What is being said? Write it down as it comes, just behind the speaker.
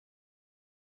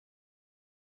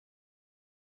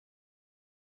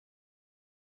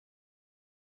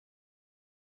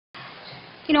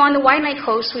You know, on the Waianae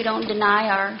Coast, we don't deny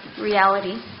our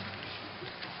reality.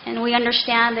 And we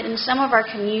understand that in some of our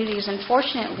communities,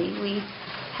 unfortunately, we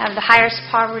have the highest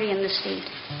poverty in the state.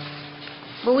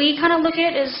 But we kind of look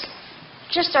at it as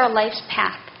just our life's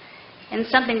path and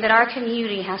something that our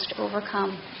community has to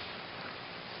overcome.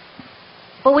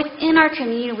 But within our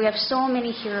community, we have so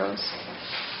many heroes,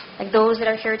 like those that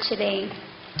are here today,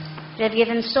 that have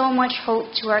given so much hope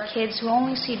to our kids who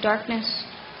only see darkness,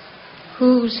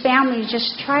 whose families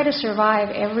just try to survive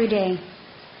every day.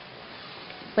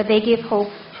 But they give hope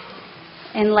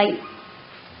and light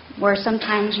where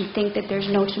sometimes you think that there's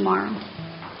no tomorrow.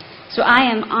 So I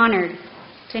am honored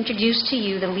to introduce to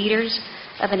you the leaders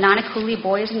of the Nanakuli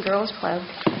Boys and Girls Club,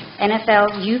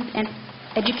 NFL's Youth and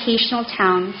Educational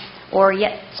Town, or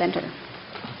YET Center.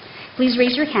 Please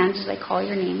raise your hands as I call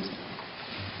your names.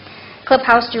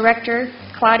 Clubhouse Director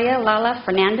Claudia Lala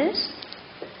Fernandez.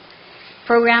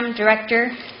 Program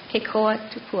Director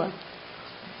Kekoa Tupua.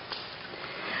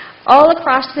 All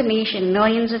across the nation,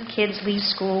 millions of kids leave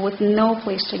school with no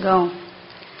place to go,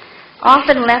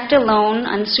 often left alone,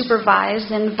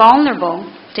 unsupervised, and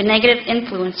vulnerable to negative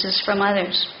influences from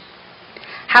others.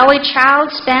 How a child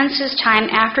spends his time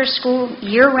after school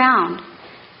year-round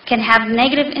can have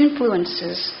negative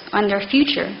influences on their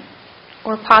future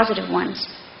or positive ones.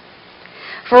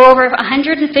 For over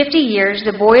 150 years,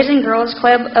 the Boys and Girls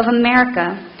Club of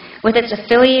America, with its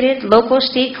affiliated local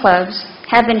state clubs,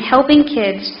 have been helping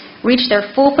kids reach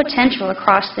their full potential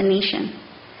across the nation.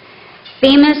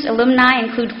 Famous alumni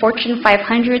include Fortune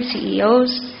 500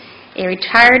 CEOs, a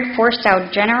retired four-star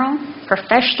general,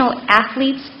 professional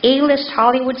athletes, A-list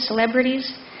Hollywood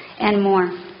celebrities, and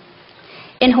more.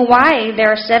 In Hawaii,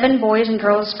 there are 7 Boys and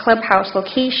Girls Clubhouse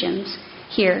locations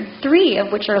here, 3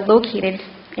 of which are located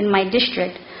in my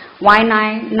district,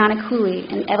 Waianae,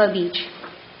 Nanakuli, and Eva Beach.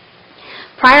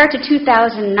 Prior to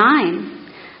 2009,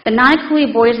 the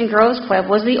Nanakuli Boys and Girls Club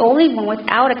was the only one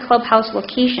without a clubhouse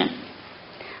location.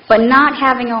 But not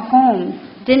having a home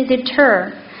didn't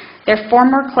deter their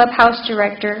former clubhouse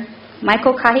director,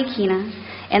 Michael Kahikina,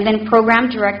 and then program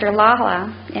director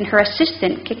Lala and her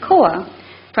assistant, Kekoa,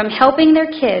 from helping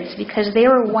their kids because they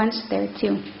were once there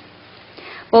too.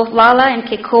 Both Lala and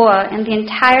Kekoa and the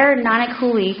entire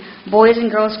Nanakuli Boys and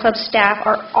Girls Club staff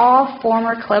are all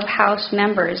former clubhouse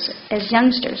members as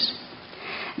youngsters.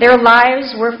 Their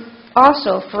lives were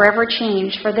also forever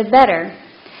changed for the better,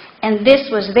 and this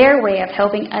was their way of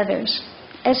helping others,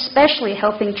 especially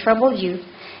helping troubled youth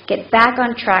get back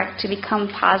on track to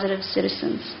become positive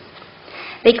citizens.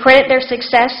 They credit their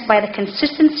success by the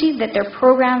consistency that their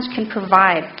programs can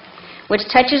provide, which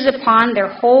touches upon their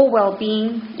whole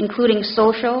well-being, including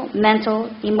social, mental,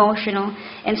 emotional,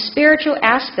 and spiritual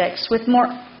aspects, which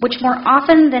more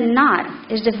often than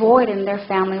not is devoid in their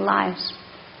family lives.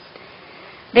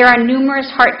 There are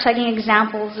numerous heart-tugging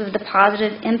examples of the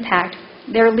positive impact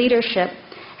their leadership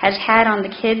has had on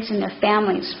the kids and their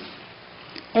families.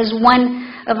 As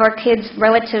one of our kids'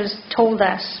 relatives told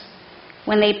us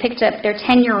when they picked up their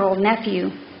 10-year-old nephew,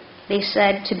 they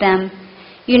said to them,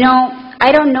 "You know,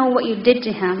 I don't know what you did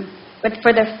to him, but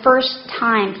for the first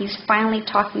time, he's finally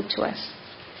talking to us.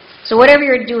 So whatever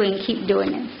you're doing, keep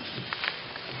doing it."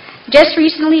 Just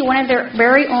recently, one of their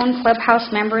very own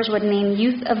clubhouse members was named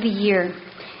Youth of the Year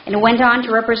and went on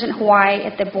to represent Hawaii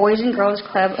at the Boys and Girls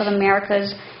Club of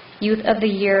America's Youth of the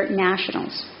Year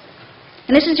Nationals.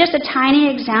 And this is just a tiny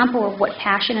example of what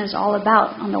passion is all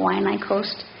about on the Waianae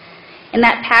Coast. And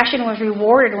that passion was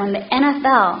rewarded when the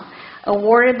NFL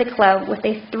awarded the club with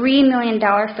a $3 million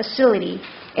facility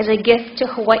as a gift to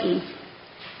Hawaii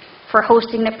for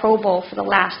hosting the Pro Bowl for the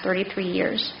last 33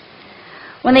 years.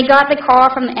 When they got the call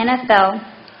from the NFL,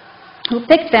 who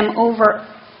picked them over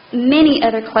many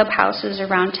other clubhouses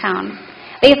around town,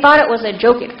 they thought it was a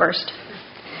joke at first.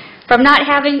 From not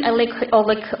having a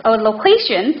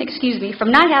location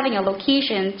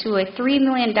to a $3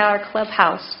 million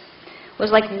clubhouse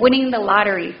was like winning the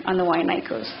lottery on the Waianae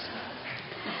Coast.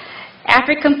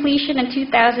 After completion in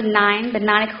 2009, the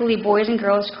Nanakuli Boys and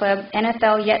Girls Club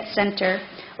NFL YET Center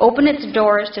opened its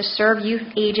doors to serve youth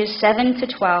ages 7 to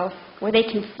 12, where they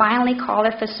can finally call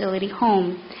their facility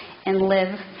home and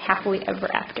live happily ever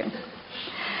after.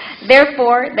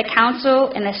 Therefore, the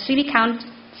Council and the City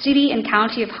and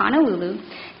County of Honolulu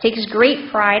takes great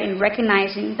pride in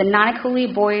recognizing the Nanakuli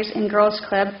Boys and Girls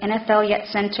Club NFL YET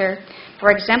Center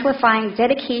for exemplifying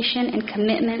dedication and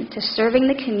commitment to serving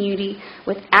the community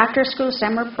with after-school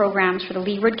summer programs for the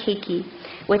leeward keiki,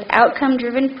 with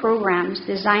outcome-driven programs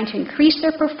designed to increase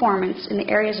their performance in the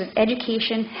areas of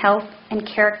education, health, and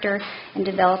character and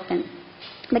development.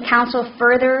 The Council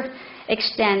further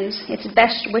extends its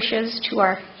best wishes to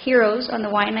our heroes on the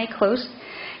Waianae Coast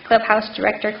Clubhouse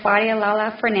Director Claudia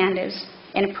Lala Fernandez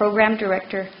and Program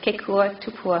Director Kekua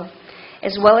Tupua,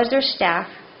 as well as their staff,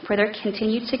 for their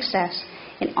continued success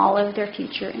in all of their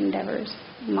future endeavors.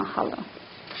 Mahalo.